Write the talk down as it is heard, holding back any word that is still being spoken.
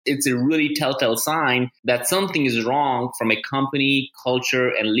It's a really telltale sign that something is wrong from a company, culture,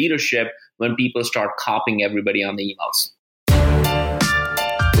 and leadership when people start copying everybody on the emails.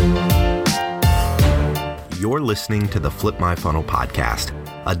 You're listening to the Flip My Funnel podcast,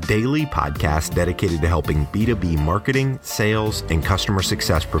 a daily podcast dedicated to helping B2B marketing, sales, and customer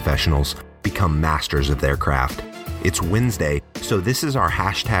success professionals become masters of their craft. It's Wednesday, so this is our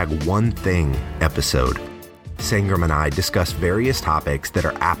 #OneThing episode. Sangram and I discuss various topics that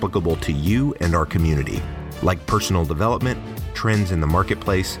are applicable to you and our community, like personal development, trends in the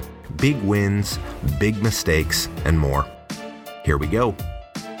marketplace, big wins, big mistakes, and more. Here we go.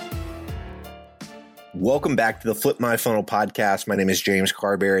 Welcome back to the Flip My Funnel podcast. My name is James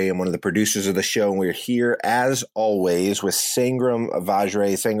Carberry. I'm one of the producers of the show, and we're here, as always, with Sangram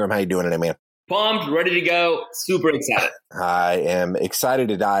Vajre. Sangram, how you doing today, man? Pumped, ready to go, super excited. I am excited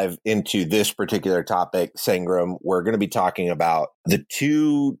to dive into this particular topic, Sangram. We're going to be talking about the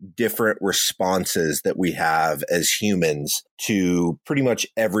two different responses that we have as humans to pretty much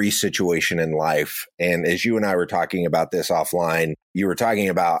every situation in life. And as you and I were talking about this offline, you were talking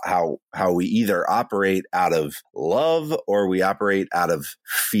about how we either operate out of love or we operate out of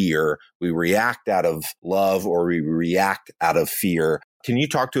fear. We react out of love or we react out of fear. Can you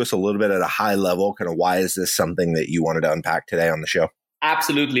talk to us a little bit at a high level? Kind of why is this something that you wanted to unpack today on the show?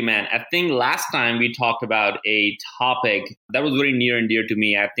 Absolutely, man. I think last time we talked about a topic that was very near and dear to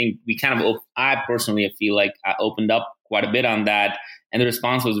me. I think I personally feel like I opened up quite a bit on that. And the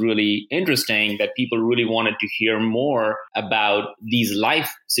response was really interesting that people really wanted to hear more about these life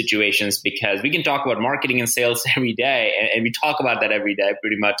situations, because we can talk about marketing and sales every day. And we talk about that every day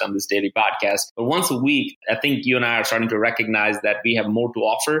pretty much on this daily podcast. But once a week, I think you and I are starting to recognize that we have more to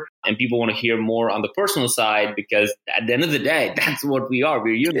offer and people want to hear more on the personal side, because at the end of the day, that's what we are.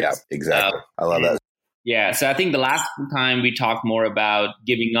 We're humans. Yeah, exactly. I love that. Yeah. So I think the last time we talked more about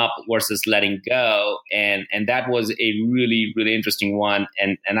giving up versus letting go. And that was a really, really interesting one.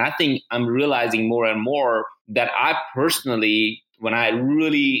 And I think I'm realizing more and more that I personally, when I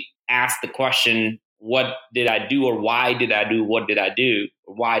really ask the question, what did I do, or why did I do what did I do?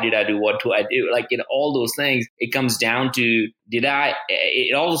 Why did I do what do I do? Like in all those things, it comes down to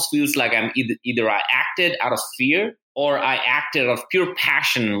it always feels like I'm either I acted out of fear or I acted out of pure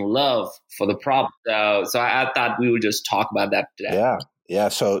passion and love for the problem. So I thought we would just talk about that today. Yeah.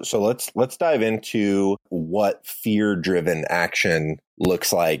 So let's dive into what fear-driven action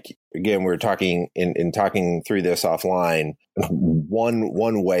looks like. Again, we're talking in talking through this offline.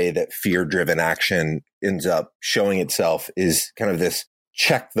 One way that fear-driven action ends up showing itself is kind of this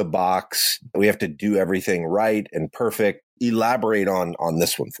check the box. We have to do everything right and perfect. Elaborate on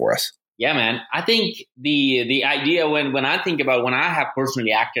this one for us. Yeah, man. I think the idea when I think about when I have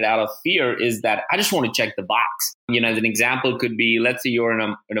personally acted out of fear is that I just want to check the box. As an example could be, let's say you're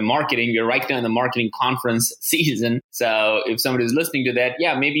in a marketing, you're right now in the marketing conference season. So if somebody's listening to that,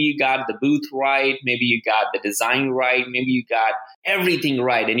 yeah, maybe you got the booth right. Maybe you got the design right. Maybe you got everything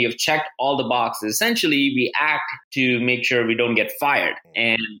right. And you've checked all the boxes. Essentially, we act to make sure we don't get fired.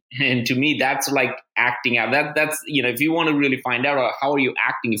 And to me, that's like acting out. That's if you want to really find out how are you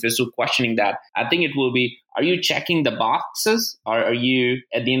acting, if you're still questioning that, I think it will be, are you checking the boxes? Or are you,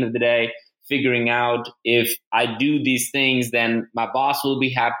 at the end of the day, figuring out if I do these things, then my boss will be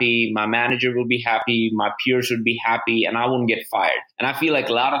happy, my manager will be happy, my peers would be happy, and I won't get fired. And I feel like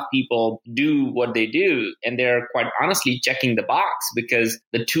a lot of people do what they do, and they're quite honestly checking the box because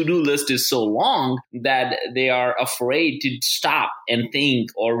the to-do list is so long that they are afraid to stop and think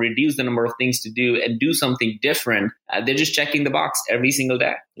or reduce the number of things to do and do something different. They're just checking the box every single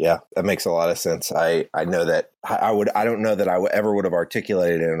day. Yeah, that makes a lot of sense. I know that I don't know that I ever would have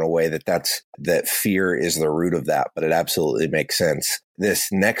articulated it in a way that fear is the root of that, but it absolutely makes sense. This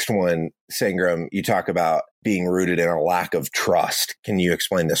next one, Sangram, you talk about being rooted in a lack of trust. Can you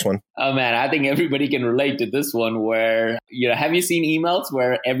explain this one? Oh man, I think everybody can relate to this one where, have you seen emails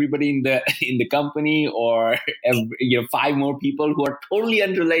where everybody in the company or 5 more people who are totally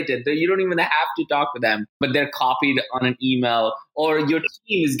unrelated, you don't even have to talk to them, but they're copied on an email, or your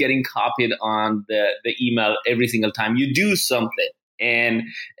team is getting copied on the email every single time you do something. And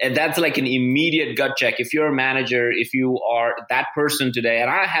that's like an immediate gut check. If you're a manager, if you are that person today,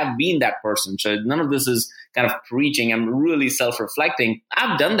 and I have been that person, so none of this is kind of preaching. I'm really self-reflecting.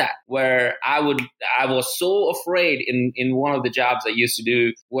 I've done that where I was so afraid in one of the jobs I used to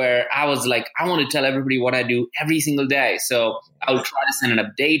do where I was like, I want to tell everybody what I do every single day. So I would try to send an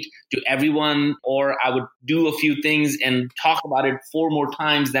update to everyone, or I would do a few things and talk about it 4 more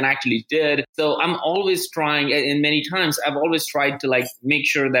times than I actually did. So I'm always trying, and many times I've always tried to like make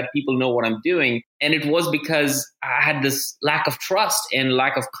sure that people know what I'm doing. And it was because I had this lack of trust and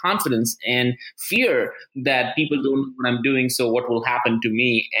lack of confidence and fear that people don't know what I'm doing. So what will happen to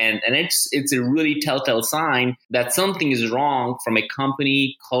me? And it's a really telltale sign that something is wrong from a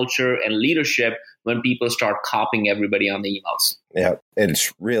company culture and leadership when people start copying everybody on the emails. Yeah.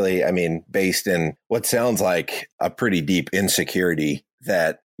 It's really, I mean, based in what sounds like a pretty deep insecurity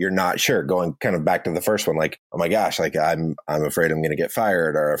that you're not sure, going kind of back to the first one, like, oh my gosh, like I'm afraid I'm going to get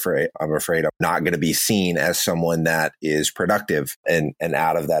fired, or I'm afraid I'm not going to be seen as someone that is productive. And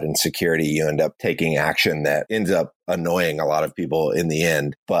out of that insecurity, you end up taking action that ends up annoying a lot of people in the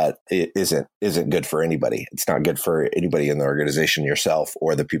end, but it isn't good for anybody. It's not good for anybody in the organization, yourself,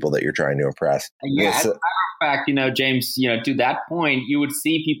 or the people that you're trying to impress. Yeah. As a matter of fact, James, to that point, you would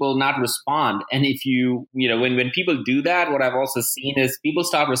see people not respond. And if when people do that, what I've also seen is people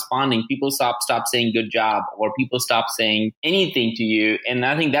stop responding. People stop saying good job, or people stop saying anything to you. And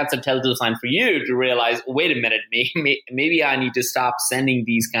I think that's a telltale sign for you to realize, wait a minute, maybe I need to stop sending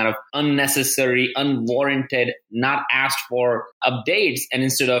these kind of unnecessary, unwarranted, not asked for updates. And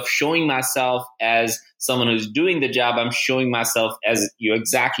instead of showing myself as someone who's doing the job, I'm showing myself, as you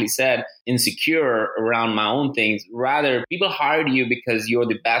exactly said, insecure around my own things. Rather, people hired you because you're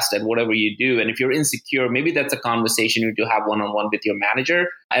the best at whatever you do. And if you're insecure, maybe that's a conversation you need to have one-on-one with your manager,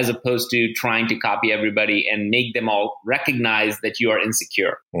 as opposed to trying to copy everybody and make them all recognize that you are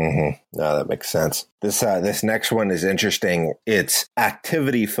insecure. Mm-hmm. No, that makes sense. This next one is interesting. It's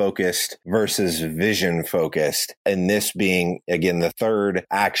activity focused versus vision focused. And this being, again, the third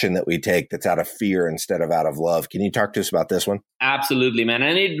action that we take that's out of fear instead of out of love. Can you talk to us about this one? Absolutely, man.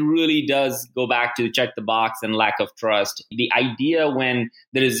 And it really does go back to check the box and lack of trust. The idea when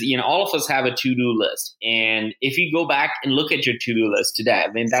there is, all of us have a to-do list. And if you go back and look at your to-do list today,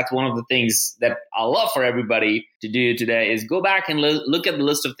 I mean, that's one of the things that I love for everybody to do today is go back and look at the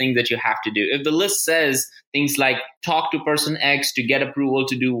list of things that you have to do. If the list says things like talk to person X to get approval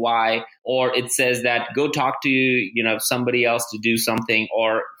to do Y, or it says that go talk to, somebody else to do something,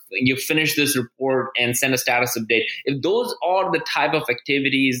 or you finish this report and send a status update. If those are the type of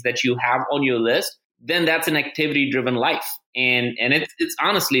activities that you have on your list, then that's an activity-driven life. And it's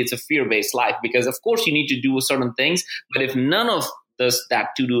honestly, it's a fear-based life, because of course you need to do certain things, but if none of that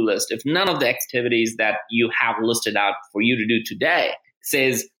to-do list, if none of the activities that you have listed out for you to do today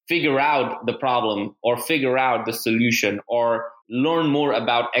says figure out the problem or figure out the solution or learn more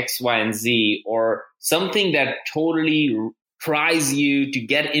about X, Y, and Z, or something that totally tries you to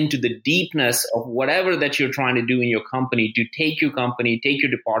get into the deepness of whatever that you're trying to do in your company, to take your company, take your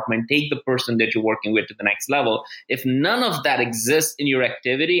department, take the person that you're working with to the next level. If none of that exists in your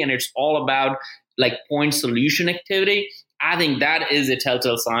activity and it's all about like point solution activity, I think that is a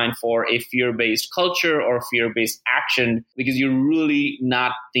telltale sign for a fear-based culture or fear-based action, because you're really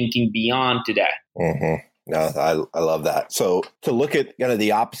not thinking beyond today. Mm-hmm. No, I love that. So to look at kind of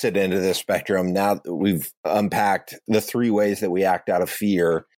the opposite end of the spectrum, now that we've unpacked the three ways that we act out of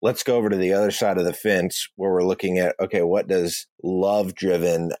fear, let's go over to the other side of the fence where we're looking at, okay, what does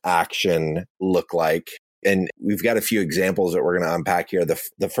love-driven action look like? And we've got a few examples that we're going to unpack here.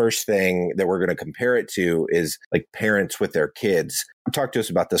 The first thing that we're going to compare it to is like parents with their kids. Talk to us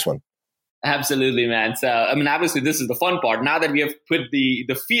about this one. Absolutely, man. So, I mean, obviously, this is the fun part. Now that we have put the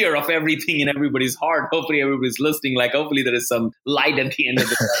fear of everything in everybody's heart, hopefully everybody's listening. Like, hopefully there is some light at the end of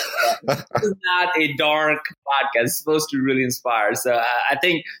the This is not a dark podcast. It's supposed to really inspire. So I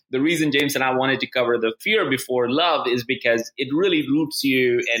think the reason James and I wanted to cover the fear before love is because it really roots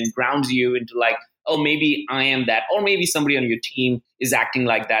you and grounds you into like, oh, maybe I am that, or maybe somebody on your team is acting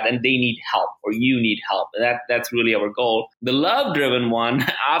like that and they need help, or you need help. That's really our goal. The love-driven one,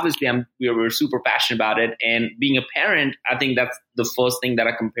 obviously, we're super passionate about it. And being a parent, I think that's the first thing that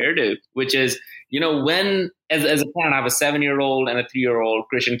I compare to, which is, when as a parent, I have a 7-year-old and a 3-year-old,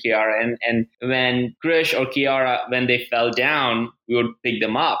 Krish and Kiara, and when Krish or Kiara, when they fell down, we would pick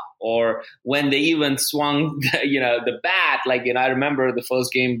them up. Or when they even swung, the bat, I remember the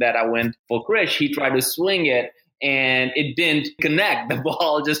first game that I went for Krish, he tried to swing it and it didn't connect. The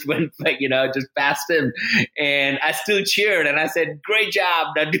ball just went, just past him. And I still cheered and I said, great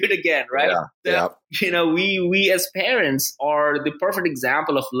job. Now do it again. Right. Yeah. So, we as parents are the perfect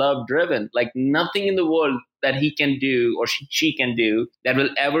example of love driven. Like nothing in the world that he can do or she can do that will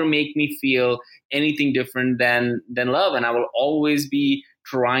ever make me feel anything different than love. And I will always be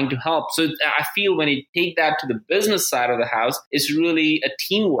trying to help. So I feel when you take that to the business side of the house, it's really a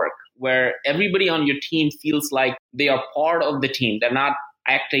teamwork where everybody on your team feels like they are part of the team. They're not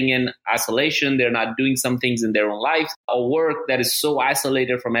acting in isolation. They're not doing some things in their own lives. A work that is so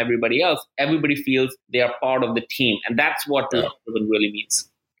isolated from everybody else, everybody feels they are part of the team. And that's what love driven really means.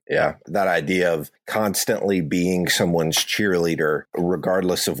 Yeah, that idea of constantly being someone's cheerleader,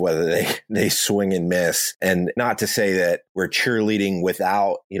 regardless of whether they swing and miss. And not to say that we're cheerleading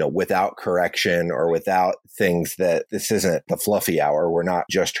without correction or without things, that this isn't the fluffy hour. We're not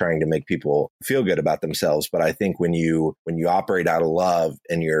just trying to make people feel good about themselves. But I think when you operate out of love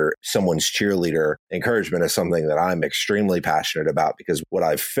and you're someone's cheerleader, encouragement is something that I'm extremely passionate about, because what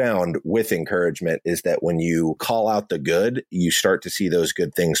I've found with encouragement is that when you call out the good, you start to see those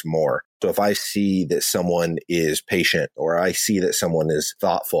good things more. So if I see that someone is patient, or I see that someone is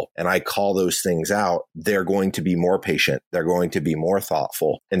thoughtful, and I call those things out, they're going to be more patient. They're going to be more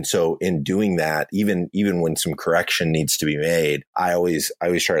thoughtful. And so in doing that, even when some correction needs to be made, I always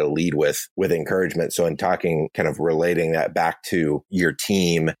try to lead with encouragement. So in talking, kind of relating that back to your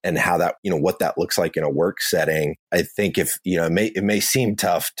team and how that, what that looks like in a work setting, I think it may seem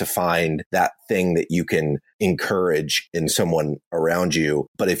tough to find that thing that you can encourage in someone around you.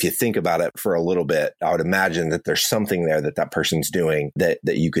 But if you think about it for a little bit, I would imagine that there's something there that person's doing that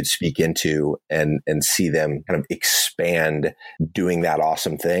you could speak into and see them kind of expand doing that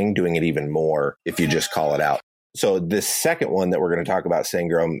awesome thing, doing it even more if you just call it out. So this second one that we're going to talk about,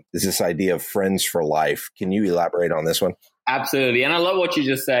 Sangram, is this idea of friends for life. Can you elaborate on this one? Absolutely. And I love what you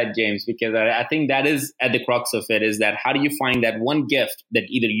just said, James, because I think that is at the crux of it, is that how do you find that one gift that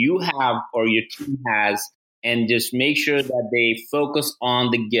either you have or your team has, and just make sure that they focus on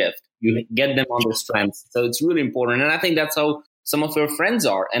the gift. You get them on their strengths. So it's really important. And I think that's how some of your friends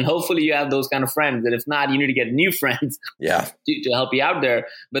are. And hopefully you have those kind of friends. And if not, you need to get new friends to help you out there.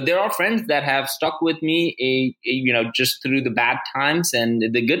 But there are friends that have stuck with me, just through the bad times and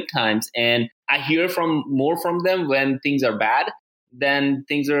the good times. And I hear more from them when things are bad than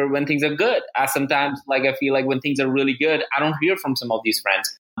when things are good. I sometimes I feel like when things are really good, I don't hear from some of these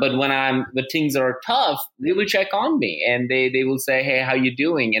friends. But when things are tough, they will check on me and they will say, "Hey, how you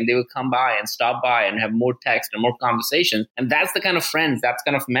doing?" And they will come by and stop by and have more text and more conversations. And that's the kind of friends, that's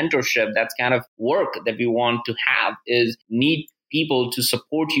kind of mentorship, that's kind of work that we want to have, is need people to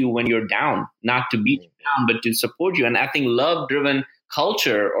support you when you're down, not to beat you down, but to support you. And I think love-driven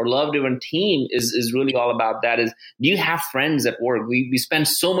culture or love-driven team is really all about that. Is, do you have friends at work? We spend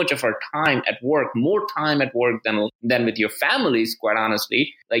so much of our time at work, more time at work than with your families, quite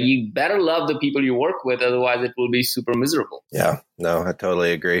honestly. You better love the people you work with, otherwise it will be super miserable. Yeah, no, I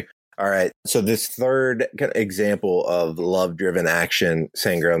totally agree. All right. So this third example of love-driven action,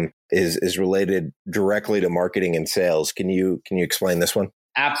 Sangram, is related directly to marketing and sales. Can you explain this one?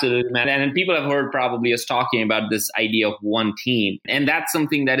 Absolutely, man. And people have heard probably us talking about this idea of one team. And that's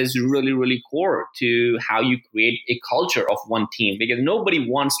something that is really, really core to how you create a culture of one team, because nobody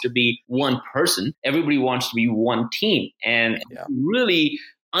wants to be one person. Everybody wants to be one team. And really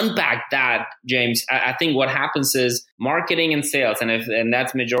unpack that, James, I think what happens is marketing and sales, and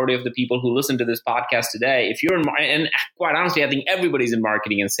that's majority of the people who listen to this podcast today. If you're and quite honestly, I think everybody's in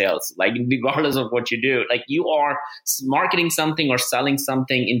marketing and sales, regardless of what you do, you are marketing something or selling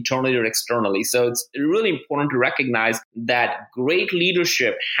something internally or externally. So it's really important to recognize that great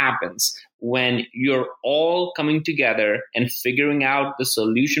leadership happens when you're all coming together and figuring out the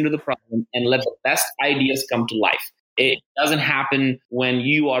solution to the problem and let the best ideas come to life. It doesn't happen when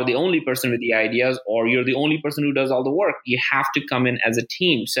you are the only person with the ideas or you're the only person who does all the work. You have to come in as a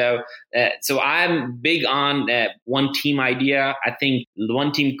team. So I'm big on one team idea. I think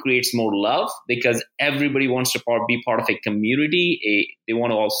one team creates more love because everybody wants to be part of a community. They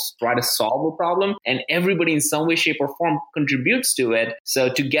want to all try to solve a problem, and everybody in some way, shape, or form contributes to it.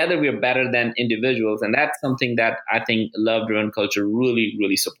 So together we are better than individuals. And that's something that I think love-driven culture really,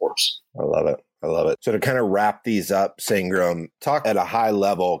 really supports. I love it. So to kind of wrap these up, Sangram, talk at a high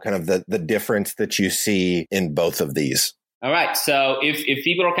level, kind of the difference that you see in both of these. All right. So if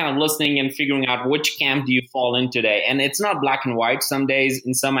people are kind of listening and figuring out which camp do you fall in today, and it's not black and white. Some days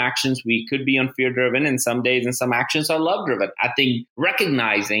in some actions we could be on fear driven, and some days in some actions are love driven. I think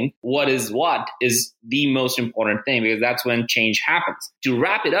recognizing what is the most important thing, because that's when change happens. To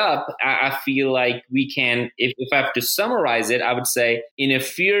wrap it up, I feel like we can, if I have to summarize it, I would say in a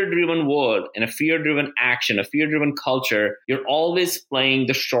fear driven world, in a fear driven action, a fear driven culture, you're always playing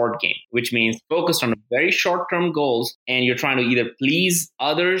the short game, which means focused on very short term goals, and you're trying to either please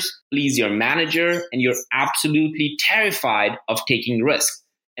others, please your manager, and you're absolutely terrified of taking risks.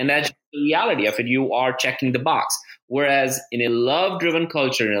 And that's the reality of it. You are checking the box. Whereas in a love-driven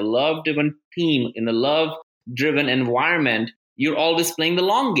culture, in a love-driven team, in a love-driven environment, you're always playing the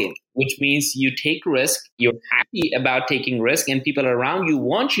long game, which means you take risk, you're happy about taking risk, and people around you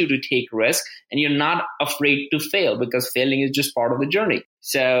want you to take risk, and you're not afraid to fail because failing is just part of the journey.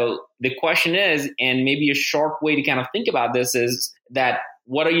 So the question is, and maybe a short way to kind of think about this is that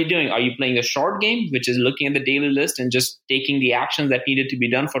what are you doing? Are you playing a short game, which is looking at the daily list and just taking the actions that needed to be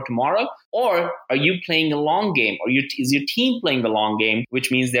done for tomorrow? Or are you playing a long game? Or is your team playing the long game,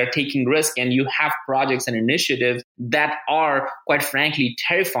 which means they're taking risk and you have projects and initiatives that are, quite frankly,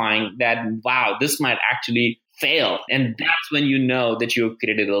 terrifying that, wow, this might actually fail. And that's when you know that you've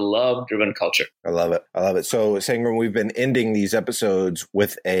created a love-driven culture. I love it. I love it. So, Sangram, we've been ending these episodes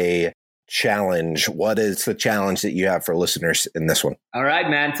with a challenge. What is the challenge that you have for listeners in this one? All right,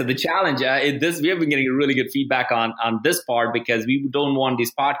 man. So the challenge, we have been getting really good feedback on this part because we don't want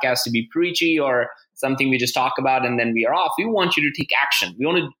these podcasts to be preachy or something we just talk about and then we are off. We want you to take action. We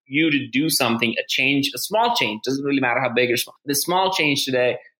want you to do something, a change, a small change. Doesn't really matter how big or small. The small change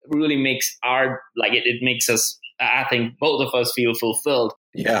today really makes it makes us, I think both of us feel fulfilled.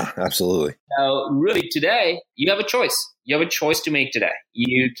 Yeah, absolutely. So really today, you have a choice. You have a choice to make today.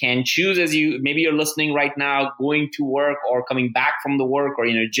 You can choose maybe you're listening right now, going to work or coming back from the work or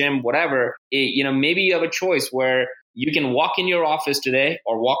in a gym, whatever. Maybe you have a choice where you can walk in your office today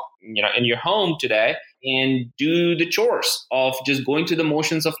or walk, in your home today and do the chores of just going through the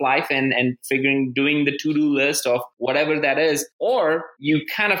motions of life and doing the to-do list of whatever that is. Or you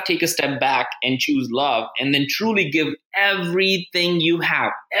kind of take a step back and choose love and then truly give everything you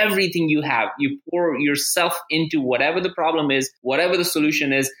have. You pour yourself into whatever the problem is, whatever the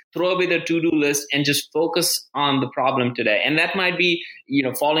solution is, throw away the to-do list and just focus on the problem today. And that might be,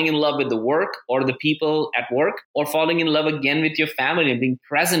 falling in love with the work or the people at work, or falling in love again with your family and being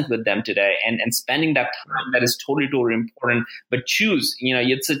present with them today and spending that time. That is totally important. But choose,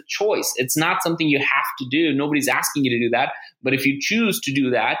 it's a choice. It's not something you have to do. Nobody's asking you to do that. But if you choose to do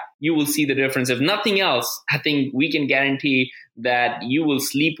that, you will see the difference. If nothing else, I think we can guarantee that you will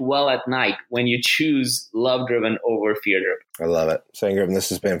sleep well at night when you choose love-driven over fear-driven. I love it. Sangram, this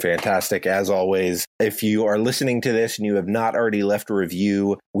has been fantastic. As always, if you are listening to this and you have not already left a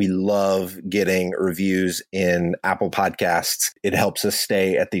review, we love getting reviews in Apple Podcasts. It helps us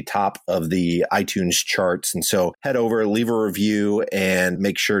stay at the top of the iTunes charts. And so head over, leave a review, and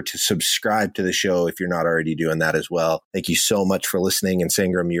make sure to subscribe to the show if you're not already doing that as well. Thank you so much for listening. And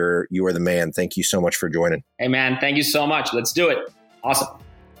Sangram, you are the man. Thank you so much for joining. Hey, man. Thank you so much. Let's do it. Awesome.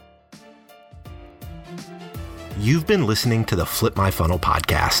 You've been listening to the Flip My Funnel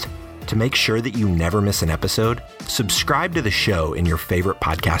podcast. To make sure that you never miss an episode, subscribe to the show in your favorite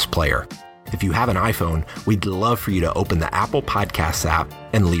podcast player. If you have an iPhone, we'd love for you to open the Apple Podcasts app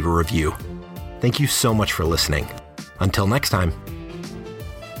and leave a review. Thank you so much for listening. Until next time.